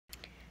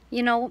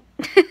You know,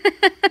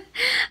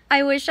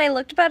 I wish I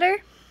looked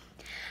better.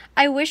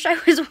 I wish I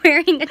was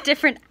wearing a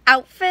different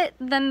outfit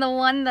than the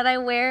one that I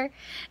wear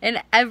in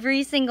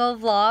every single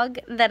vlog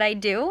that I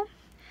do.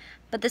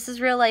 But this is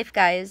real life,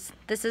 guys.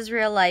 This is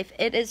real life.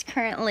 It is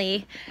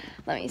currently,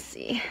 let me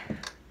see,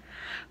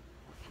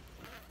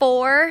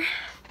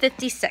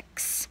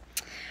 4:56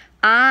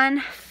 on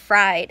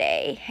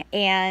Friday.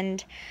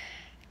 And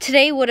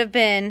today would have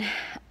been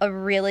a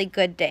really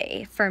good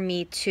day for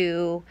me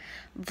to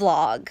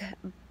vlog.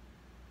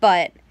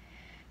 But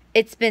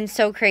it's been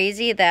so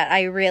crazy that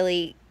I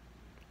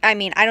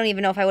don't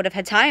even know if I would have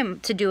had time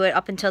to do it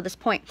up until this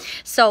point.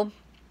 So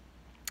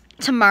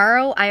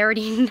tomorrow, I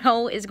already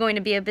know, is going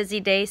to be a busy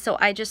day, so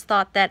I just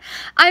thought that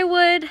I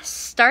would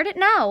start it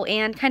now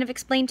and kind of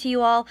explain to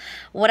you all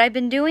what I've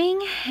been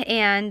doing,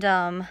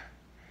 and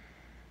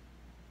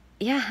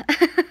yeah.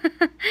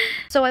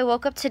 So I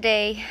woke up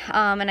today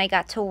and I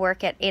got to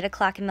work at 8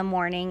 o'clock in the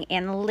morning,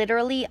 and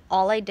literally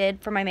all I did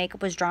for my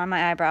makeup was draw on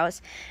my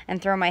eyebrows and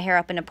throw my hair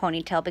up in a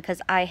ponytail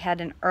because I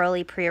had an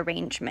early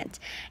pre-arrangement.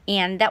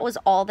 And that was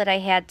all that I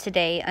had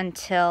today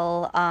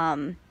until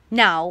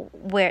now,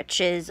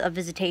 which is a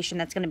visitation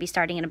that's going to be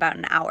starting in about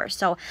an hour.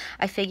 So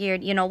I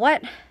figured, you know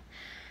what?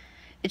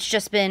 It's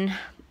just been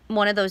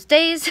one of those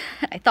days.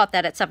 I thought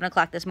that at 7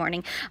 o'clock this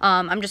morning.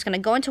 I'm just going to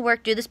go into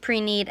work, do this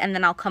pre-need, and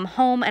then I'll come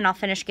home and I'll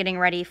finish getting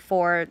ready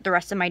for the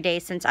rest of my day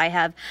since I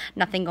have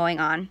nothing going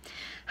on.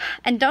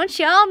 And don't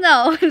y'all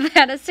know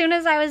that as soon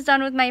as I was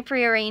done with my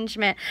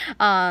pre-arrangement,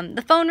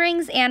 the phone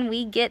rings and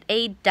we get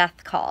a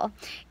death call.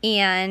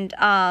 And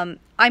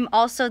I'm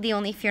also the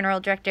only funeral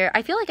director.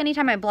 I feel like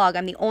anytime I blog,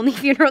 I'm the only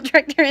funeral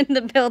director in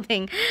the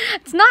building.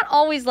 It's not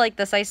always like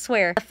this, I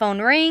swear. The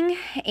phone rang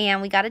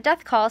and we got a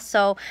death call.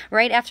 So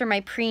right after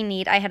my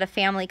pre-need, I had a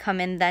family come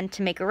in then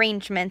to make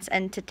arrangements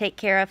and to take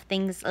care of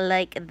things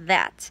like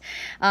that.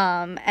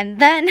 And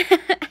then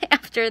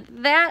after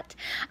that,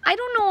 I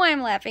don't know why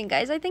I'm laughing,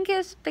 guys. I think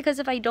it's because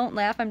if I don't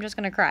laugh, I'm just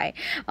gonna cry.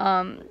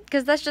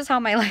 Because that's just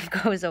how my life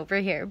goes over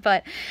here.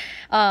 But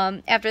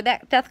after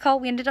that death call,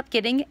 we ended up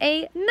getting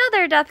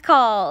another death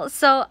call.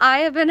 So I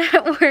have been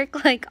at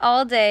work like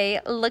all day,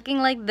 looking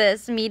like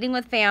this, meeting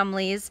with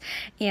families,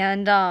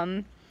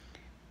 and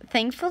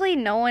thankfully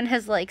no one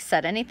has like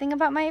said anything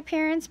about my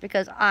appearance,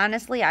 because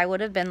honestly I would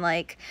have been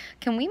like,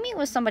 can we meet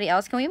with somebody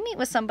else? Can we meet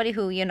with somebody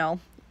who, you know,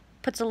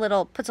 puts a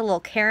little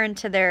care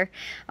into their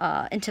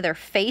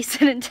face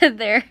and into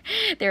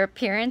their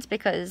appearance?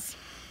 Because,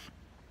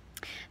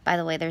 by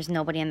the way, there's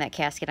nobody in that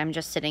casket. I'm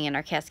just sitting in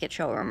our casket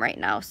showroom right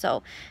now,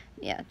 so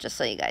yeah, just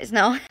so you guys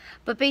know.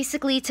 But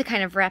basically, to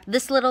kind of wrap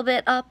this little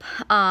bit up,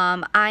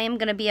 I am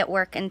going to be at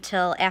work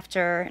until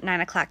after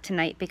 9 o'clock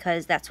tonight,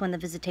 because that's when the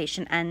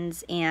visitation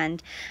ends,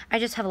 and I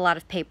just have a lot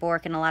of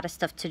paperwork and a lot of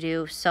stuff to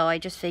do. So I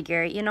just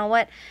figure, you know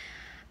what?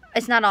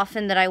 It's not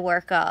often that I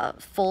work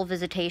full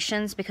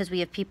visitations, because we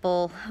have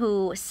people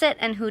who sit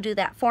and who do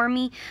that for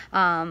me.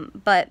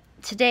 But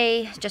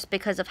today, just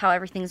because of how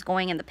everything's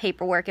going and the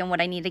paperwork and what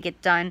I need to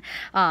get done,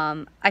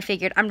 I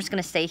figured I'm just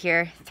going to stay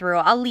here through.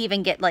 I'll leave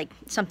and get like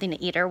something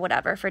to eat or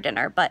whatever for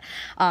dinner, but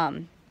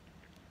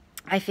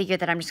I figured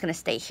that I'm just going to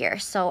stay here.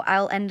 So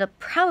I'll end up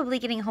probably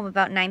getting home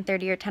about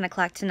 9:30 or 10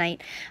 o'clock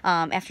tonight,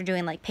 after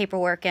doing like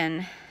paperwork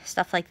and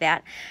stuff like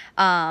that.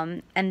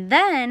 And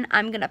then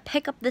I'm going to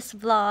pick up this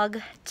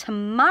vlog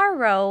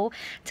tomorrow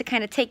to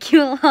kind of take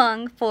you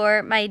along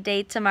for my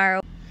day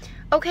tomorrow.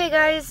 Okay,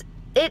 guys.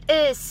 It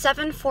is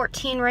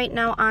 7:14 right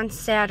now on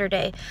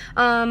Saturday.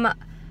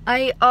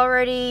 I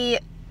already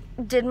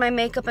did my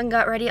makeup and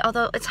got ready,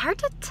 although it's hard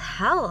to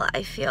tell,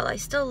 I feel. I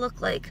still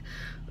look like,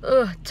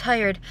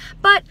 tired.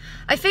 But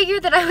I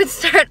figured that I would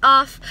start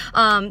off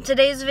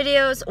today's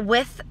videos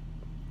with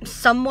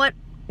somewhat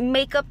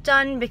makeup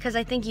done, because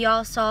I think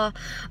y'all saw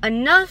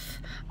enough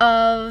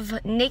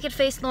of Naked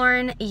Face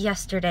Lauren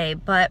yesterday.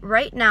 But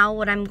right now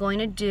what I'm going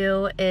to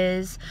do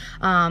is,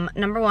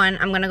 number one,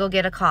 I'm gonna go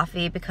get a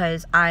coffee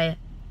because I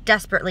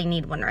desperately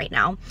need one right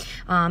now,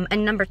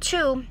 and number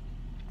two,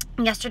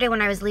 yesterday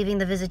when I was leaving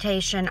the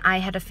visitation, I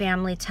had a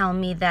family tell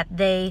me that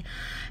they,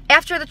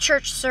 after the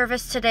church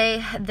service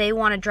today, they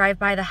want to drive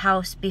by the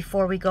house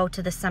before we go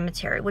to the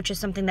cemetery, which is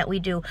something that we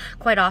do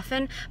quite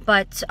often.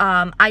 But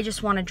I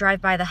just want to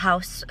drive by the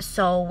house,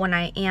 so when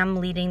I am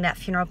leading that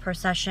funeral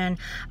procession,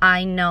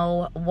 I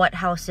know what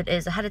house it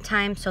is ahead of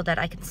time so that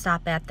I can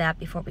stop at that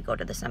before we go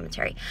to the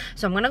cemetery.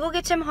 So I'm going to go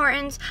get Tim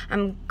Hortons.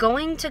 I'm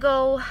going to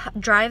go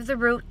drive the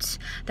route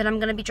that I'm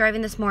going to be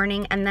driving this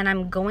morning, and then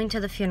I'm going to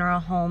the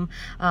funeral home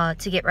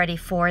to get ready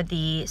for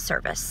the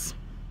service.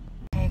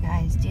 Okay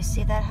guys, do you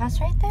see that house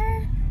right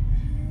there?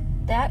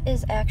 That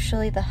is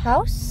actually the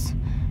house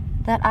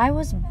that I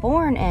was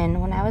born in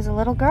when I was a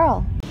little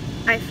girl.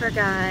 I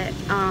forgot,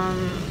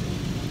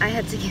 I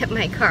had to get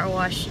my car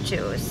washed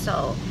too,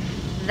 so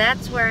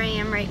that's where I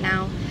am right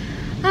now.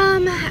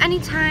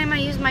 Anytime I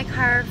use my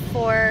car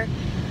for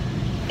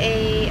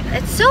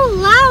it's so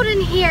loud in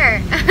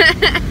here.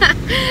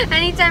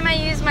 Anytime I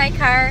use my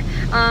car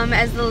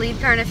as the lead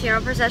car in a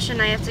funeral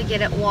procession, I have to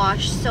get it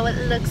washed so it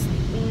looks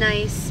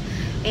nice.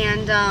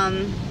 And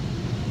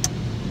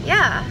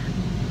yeah,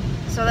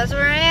 so that's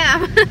where I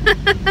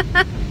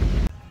am.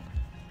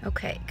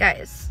 Okay,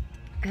 guys,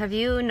 have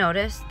you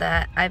noticed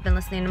that I've been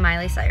listening to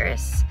Miley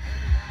Cyrus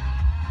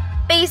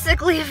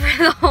basically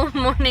for the whole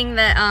morning?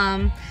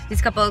 That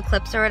these couple of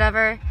clips or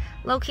whatever.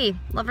 Low-key,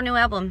 love her new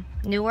album.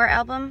 Newer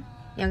album?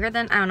 Younger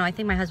than? I don't know, I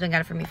think my husband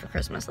got it for me for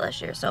Christmas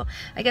last year, so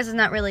I guess it's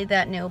not really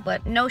that new,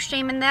 but no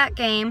shame in that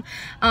game.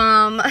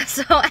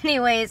 So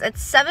anyways,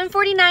 it's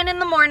 7:49 in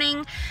the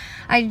morning.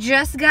 I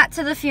just got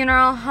to the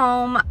funeral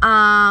home,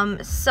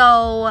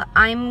 so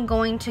I'm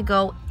going to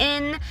go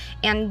in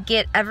and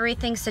get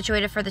everything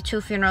situated for the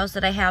 2 funerals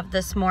that I have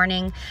this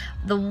morning.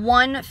 The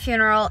one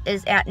funeral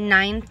is at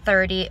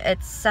 9:30.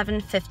 It's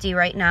 7:50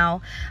 right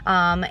now,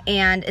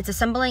 and it's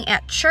assembling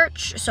at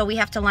church, so we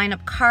have to line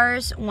up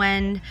cars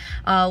when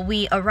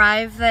we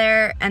arrive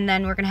there, and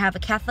then we're going to have a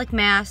Catholic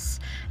Mass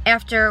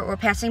after we're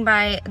passing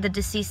by the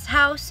deceased's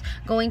house,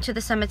 going to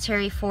the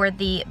cemetery for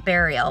the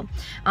burial.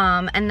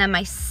 And then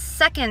my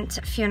second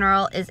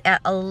funeral is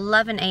at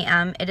 11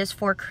 a.m. It is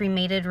for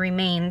cremated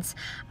remains.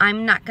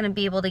 I'm not going to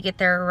be able to get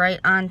there right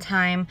on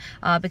time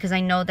because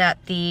I know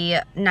that the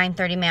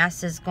 9:30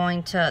 Mass is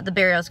going to, the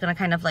burial is going to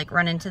kind of like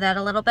run into that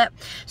a little bit.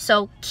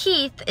 So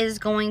Keith is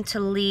going to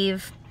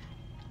leave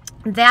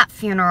that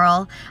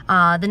funeral,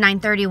 the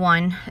 9:30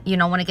 one, you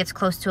know, when it gets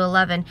close to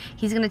 11,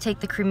 he's going to take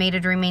the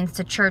cremated remains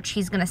to church.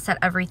 He's going to set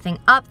everything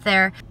up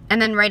there.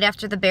 And then right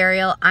after the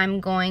burial, I'm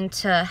going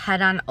to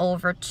head on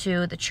over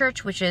to the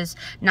church, which is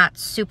not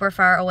super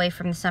far away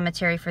from the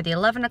cemetery, for the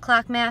 11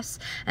 o'clock Mass.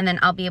 And then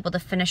I'll be able to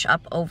finish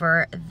up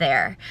over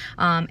there.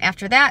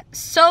 After that,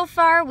 so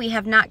far, we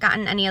have not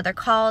gotten any other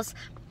calls.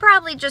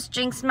 Probably just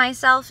jinxed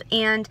myself,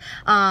 and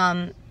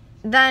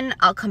then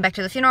I'll come back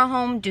to the funeral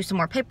home, do some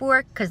more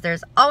paperwork, because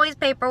there's always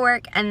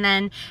paperwork, and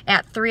then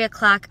at 3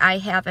 o'clock I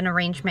have an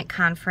arrangement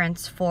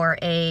conference for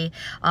a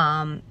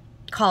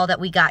call that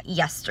we got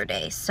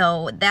yesterday.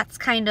 So that's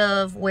kind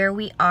of where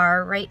we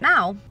are right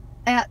now.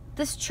 At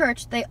this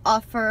church, they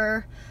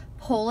offer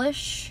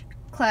Polish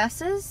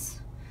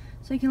classes,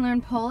 so you can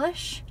learn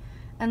Polish.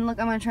 And look,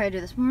 I'm going to try to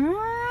do this.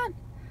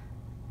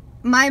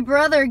 My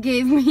brother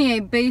gave me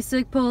a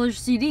basic Polish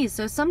CD,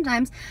 so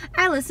sometimes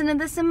I listen to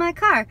this in my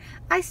car.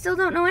 I still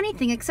don't know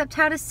anything except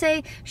how to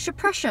say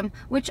przepraszam,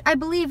 which I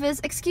believe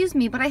is excuse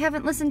me, but I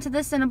haven't listened to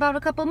this in about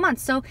a couple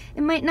months, so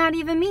it might not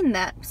even mean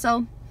that.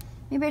 So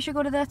maybe I should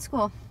go to that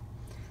school,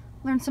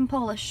 learn some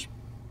Polish.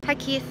 Hi,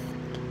 Keith.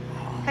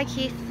 Hi,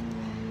 Keith.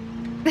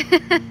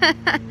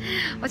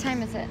 What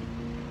time is it?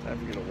 Time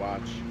for you to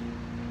watch.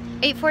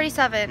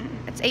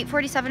 8:47. It's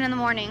 8:47 in the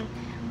morning.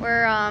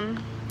 We're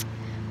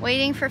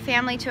waiting for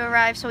family to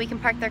arrive so we can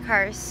park their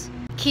cars.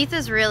 Keith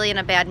is really in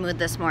a bad mood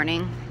this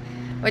morning,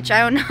 which I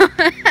don't know.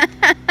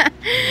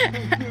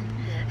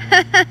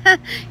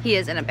 He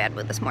is in a bad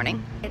mood this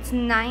morning. It's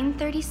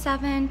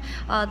 9:37.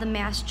 The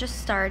Mass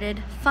just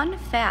started. Fun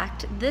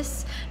fact,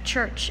 this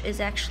church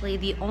is actually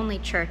the only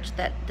church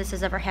that this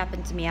has ever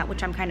happened to me at,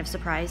 which I'm kind of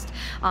surprised.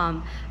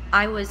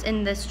 I was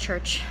in this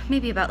church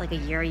maybe about like a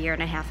year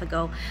and a half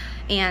ago,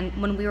 and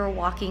when we were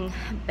walking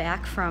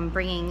back from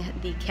bringing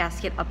the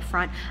casket up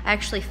front, I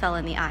actually fell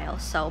in the aisle.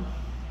 So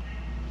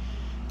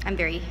I'm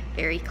very,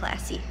 very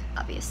classy,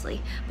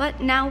 obviously.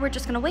 But now we're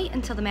just gonna wait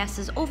until the Mass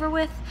is over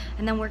with,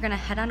 and then we're gonna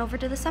head on over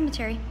to the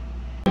cemetery.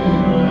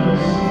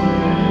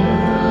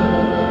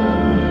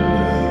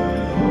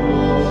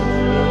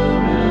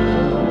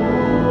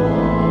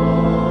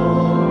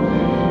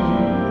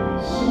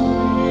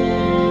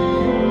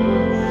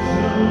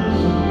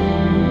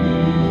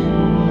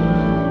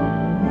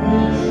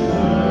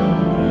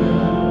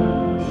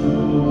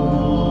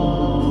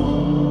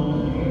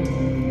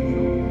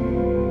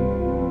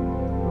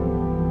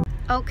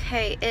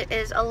 Okay, it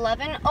is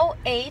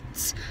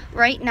 11:08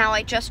 right now.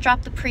 I just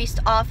dropped the priest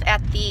off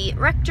at the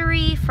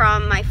rectory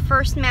from my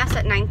first Mass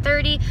at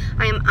 9:30.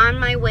 I am on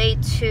my way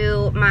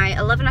to my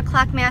 11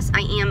 o'clock Mass.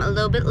 I am a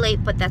little bit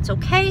late, but that's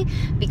okay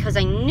because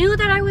I knew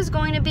that I was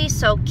going to be.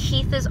 So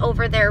Keith is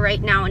over there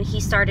right now, and he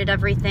started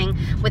everything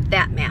with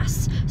that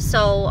Mass.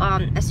 So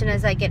as soon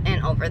as I get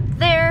in over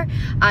there,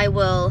 I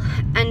will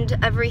end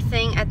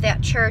everything at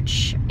that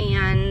church,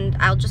 and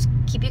I'll just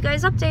keep you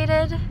guys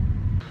updated.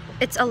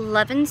 It's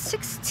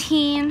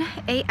 11:16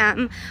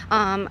 a.m.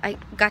 I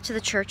got to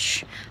the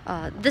church.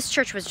 This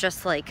church was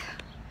just like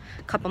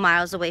a couple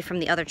miles away from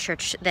the other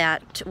church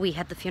that we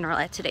had the funeral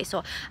at today.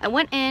 So I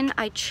went in,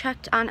 I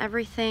checked on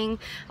everything,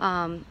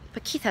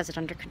 but Keith has it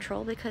under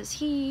control because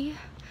he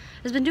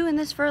has been doing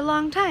this for a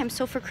long time.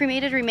 So for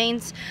cremated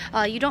remains,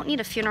 you don't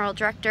need a funeral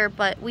director,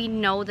 but we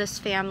know this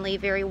family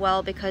very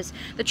well because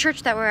the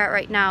church that we're at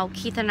right now,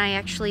 Keith and I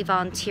actually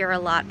volunteer a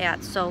lot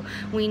at. So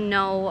we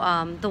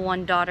know the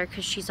one daughter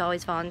because she's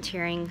always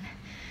volunteering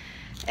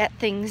at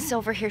things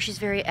over here. She's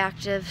very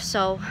active.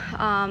 So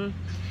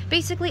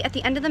basically at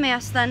the end of the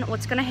Mass then,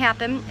 what's gonna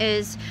happen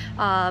is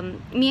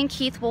me and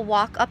Keith will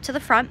walk up to the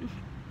front,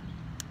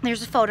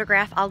 There's a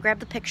photograph. I'll grab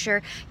the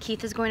picture.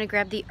 Keith is going to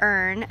grab the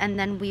urn, and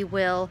then we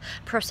will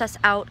process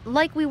out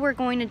like we were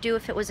going to do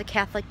if it was a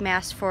Catholic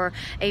Mass for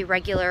a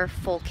regular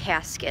full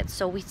casket.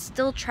 So we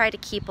still try to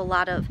keep a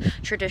lot of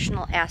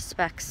traditional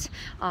aspects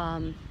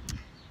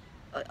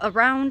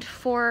around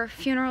for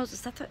funerals.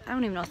 Is that I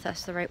don't even know if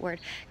that's the right word.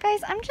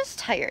 Guys, I'm just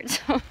tired,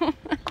 so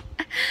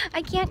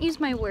I can't use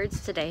my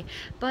words today.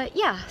 But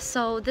yeah,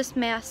 so this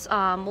Mass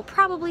will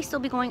probably still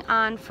be going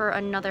on for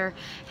another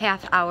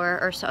half hour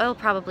or so. It'll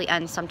probably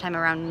end sometime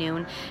around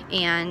noon,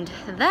 and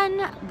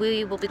then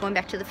we will be going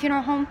back to the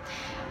funeral home,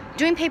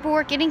 doing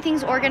paperwork, getting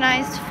things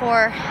organized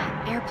for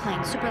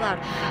airplane, super loud,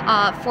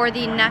 for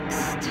the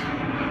next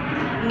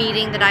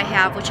meeting that I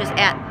have, which is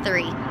at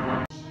 3.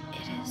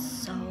 It is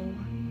so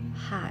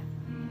hot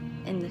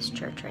in this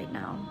church right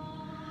now.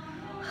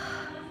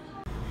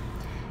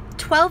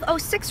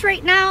 12:06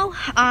 right now.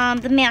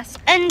 The Mass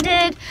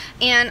ended,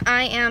 and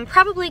I am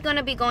probably going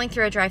to be going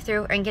through a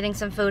drive-thru and getting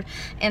some food,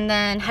 and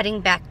then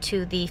heading back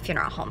to the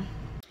funeral home.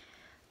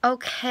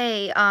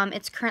 Okay,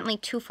 it's currently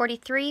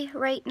 2:43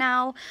 right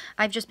now.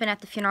 I've just been at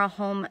the funeral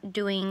home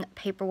doing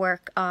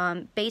paperwork.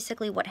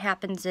 Basically what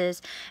happens is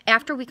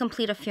after we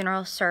complete a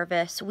funeral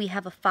service, we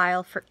have a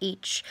file for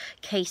each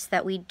case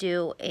that we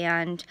do,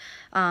 and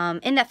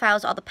in that file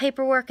is all the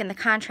paperwork and the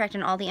contract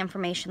and all the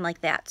information like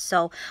that.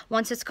 So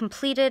once it's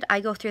completed, I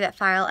go through that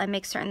file. I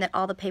make certain that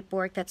all the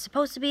paperwork that's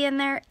supposed to be in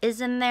there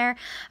is in there.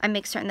 I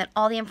make certain that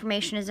all the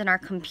information is in our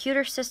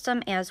computer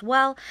system as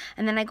well,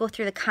 and then I go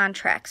through the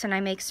contracts and I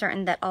make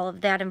certain that all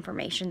of that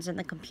information's in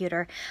the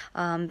computer,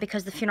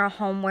 because the funeral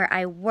home where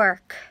I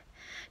work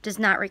does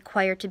not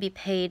require to be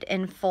paid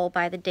in full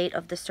by the date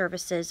of the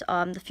services.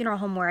 The funeral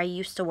home where I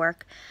used to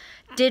work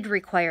did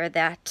require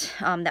that.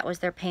 That was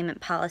their payment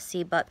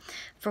policy, but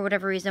for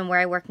whatever reason where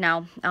I work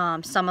now,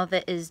 some of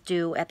it is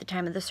due at the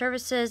time of the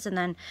services, and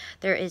then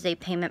there is a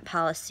payment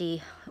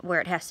policy where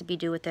it has to be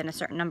due within a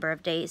certain number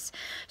of days.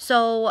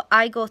 So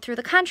I go through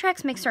the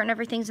contracts, make certain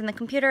everything's in the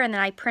computer, and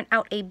then I print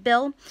out a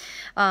bill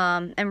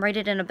and write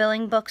it in a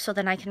billing book so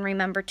then I can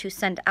remember to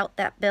send out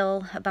that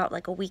bill about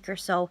like a week or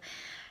so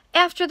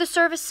after the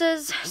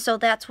services. So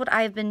that's what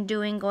I've been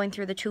doing, going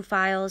through the 2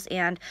 files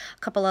and a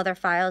couple other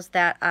files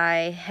that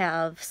I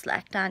have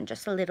slacked on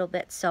just a little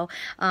bit. So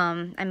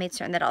I made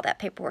certain that all that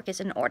paperwork is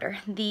in order.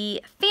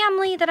 The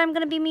family that I'm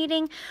going to be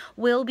meeting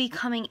will be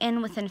coming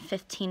in within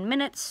 15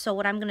 minutes. So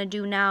what I'm going to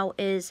do now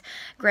is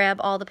grab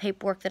all the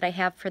paperwork that I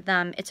have for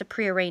them. It's a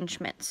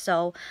pre-arrangement.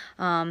 So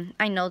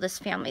I know this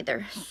family.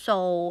 They're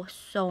so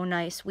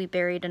nice. We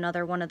buried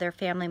another one of their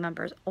family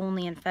members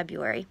only in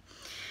February.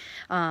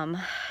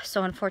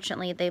 So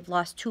unfortunately they've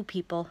lost 2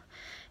 people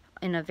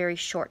in a very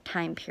short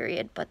time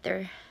period, but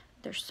they're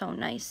so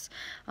nice.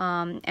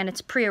 And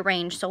it's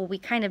prearranged, so we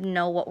kind of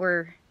know what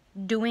we're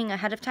doing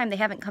ahead of time. They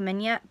haven't come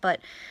in yet, but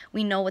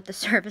we know what the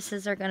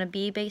services are going to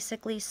be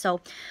basically. So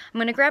I'm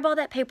going to grab all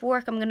that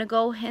paperwork. I'm going to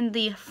go in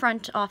the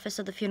front office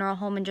of the funeral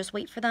home and just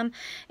wait for them.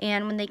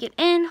 And when they get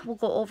in, we'll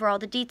go over all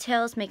the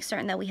details, make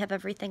certain that we have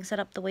everything set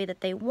up the way that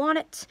they want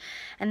it.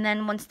 And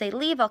then once they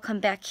leave, I'll come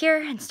back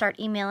here and start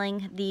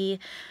emailing the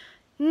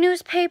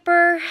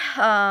newspaper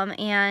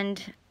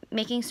and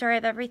making sure I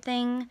have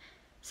everything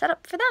set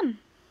up for them.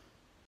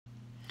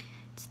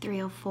 It's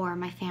 3:04.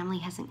 My family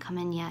hasn't come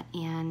in yet,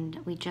 and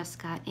we just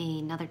got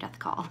another death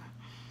call.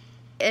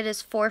 It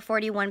is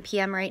 4:41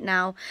 p.m. right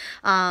now.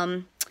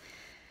 I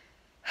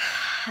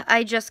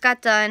just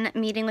got done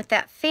meeting with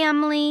that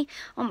family.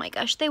 Oh my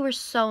gosh, they were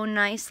so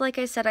nice. Like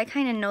I said, I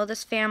kind of know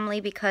this family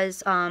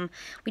because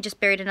we just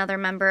buried another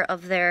member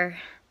of their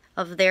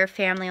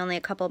family only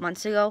a couple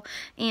months ago,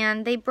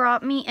 and they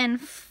brought me in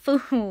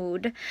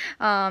food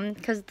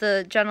because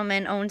the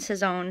gentleman owns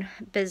his own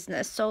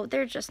business. So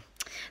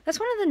that's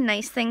one of the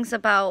nice things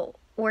about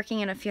working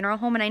in a funeral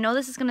home. And I know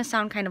this is going to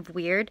sound kind of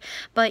weird,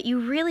 but you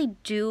really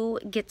do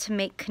get to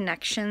make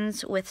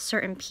connections with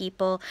certain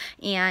people,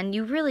 and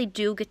you really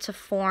do get to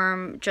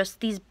form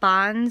just these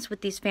bonds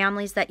with these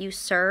families that you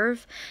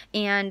serve,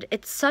 and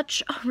it's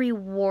such a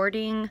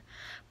rewarding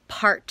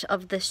part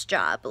of this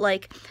job.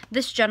 Like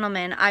this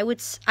gentleman,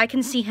 I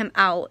can see him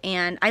out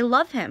and I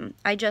love him.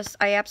 I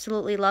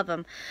absolutely love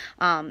him.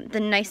 The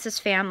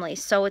nicest family.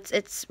 So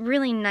it's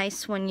really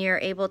nice when you're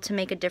able to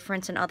make a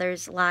difference in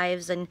others'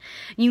 lives, and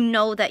you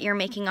know that you're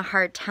making a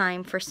hard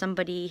time for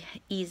somebody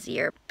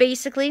easier.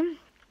 Basically,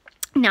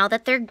 now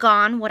that they're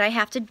gone, what I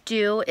have to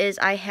do is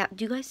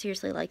do you guys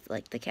seriously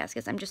like the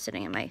caskets? I'm just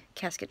sitting in my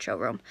casket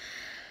showroom.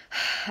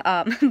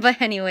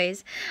 But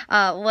anyways,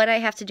 what I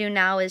have to do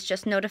now is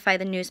just notify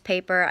the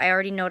newspaper. I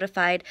already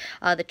notified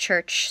the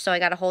church, so I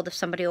got a hold of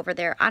somebody over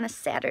there on a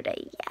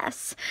Saturday,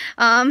 yes.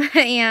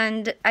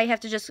 And I have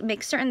to just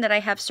make certain that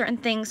I have certain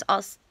things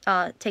all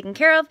taken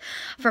care of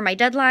for my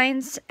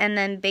deadlines, and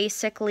then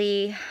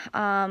basically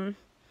we'll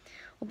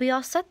be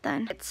all set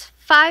then. It's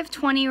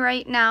 5:20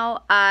 right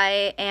now.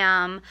 I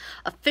am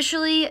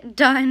officially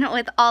done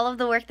with all of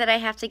the work that I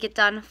have to get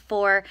done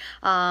for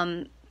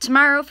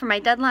tomorrow, for my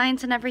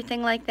deadlines and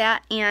everything like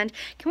that. And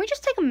can we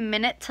just take a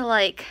minute to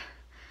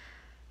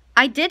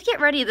I did get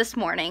ready this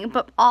morning,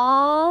 but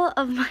all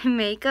of my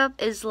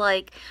makeup is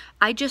like,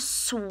 I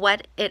just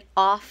sweat it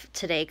off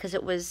today because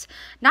it was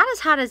not as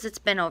hot as it's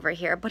been over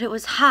here, but it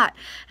was hot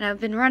and I've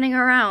been running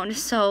around.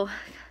 So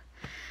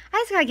I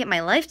just gotta get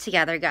my life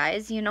together,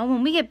 guys. You know,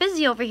 when we get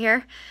busy over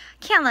here,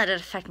 can't let it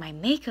affect my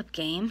makeup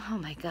game. Oh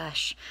my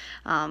gosh.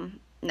 No,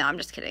 I'm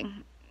just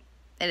kidding.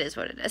 It is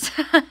what it is.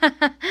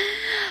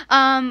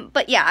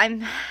 But yeah,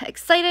 I'm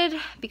excited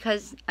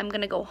because I'm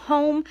gonna go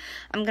home.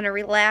 I'm gonna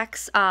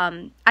relax.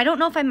 I don't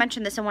know if I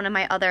mentioned this in one of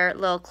my other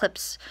little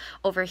clips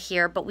over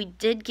here, but we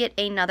did get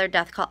another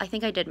death call. I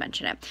think I did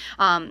mention it.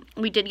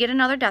 We did get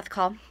another death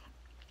call.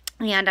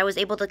 And I was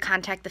able to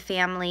contact the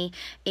family,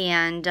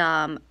 and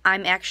I'm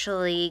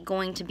actually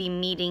going to be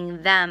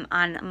meeting them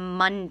on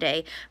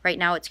Monday. Right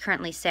now it's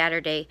currently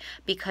Saturday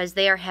because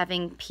they are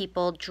having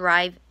people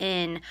drive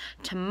in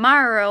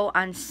tomorrow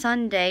on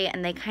Sunday,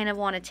 and they kind of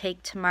want to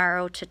take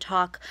tomorrow to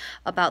talk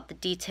about the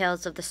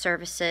details of the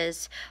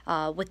services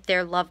with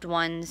their loved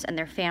ones and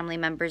their family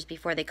members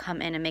before they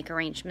come in and make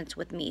arrangements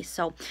with me.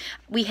 So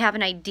we have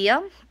an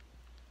idea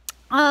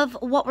of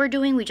what we're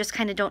doing. We just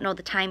kind of don't know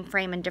the time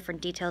frame and different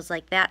details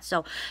like that.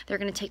 So they're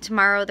going to take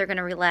tomorrow, they're going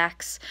to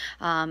relax,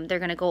 they're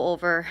going to go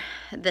over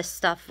this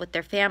stuff with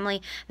their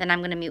family, then I'm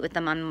going to meet with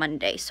them on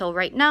Monday. So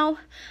right now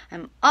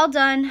I'm all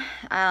done,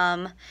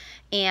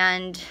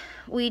 and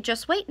we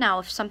just wait now.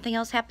 If something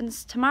else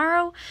happens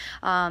tomorrow,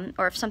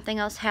 or if something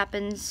else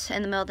happens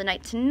in the middle of the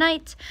night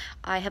tonight,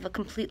 I have a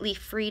completely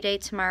free day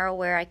tomorrow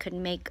where I could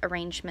make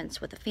arrangements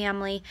with the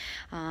family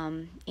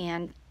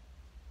and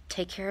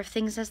take care of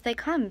things as they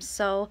come.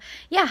 So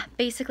yeah,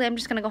 basically I'm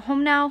just gonna go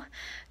home now,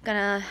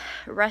 gonna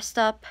rest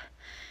up,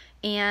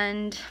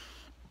 and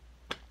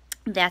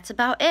that's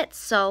about it.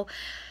 So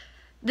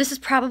this is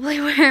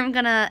probably where I'm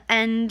gonna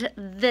end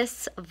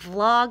this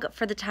vlog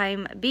for the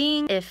time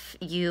being. If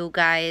you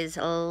guys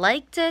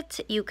liked it,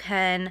 you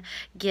can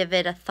give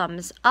it a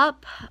thumbs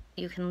up,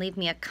 you can leave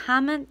me a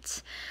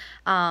comment.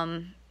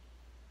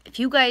 If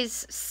you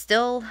guys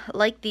still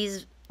like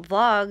these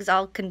vlogs,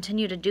 I'll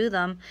continue to do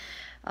them.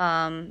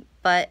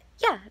 But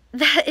yeah,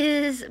 that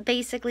is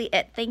basically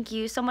it. Thank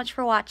you so much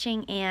for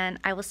watching, and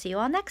I will see you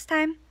all next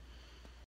time.